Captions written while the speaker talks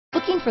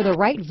Looking for the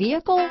right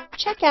vehicle?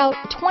 Check out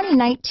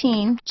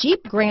 2019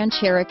 Jeep Grand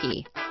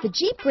Cherokee. The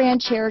Jeep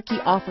Grand Cherokee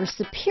offers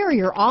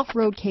superior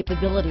off-road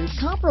capabilities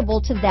comparable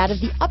to that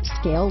of the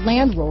upscale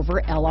Land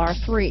Rover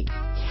LR3.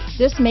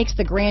 This makes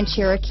the Grand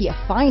Cherokee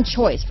a fine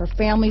choice for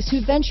families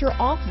who venture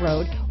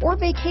off-road or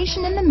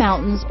vacation in the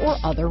mountains or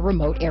other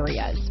remote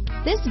areas.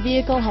 This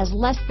vehicle has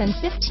less than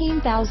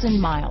 15,000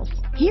 miles.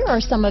 Here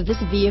are some of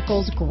this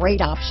vehicle's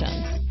great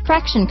options: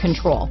 traction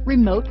control,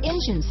 remote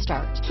engine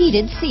start,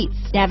 heated seats,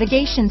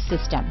 navigation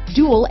system,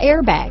 dual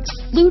airbags,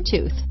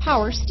 Bluetooth,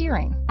 power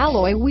steering,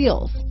 alloy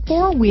wheels,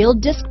 four-wheel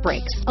disc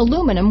brakes,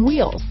 aluminum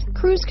wheels,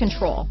 cruise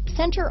control,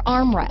 center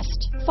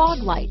armrest, fog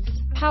lights,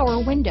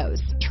 power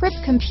windows, trip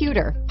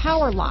computer,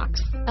 power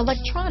locks,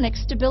 electronic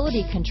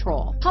stability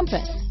control,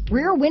 compass,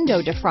 rear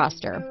window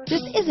defroster.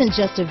 This isn't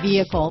just a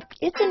vehicle,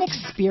 it's an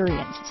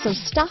experience. So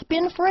stop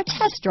in for a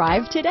test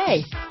drive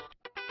today.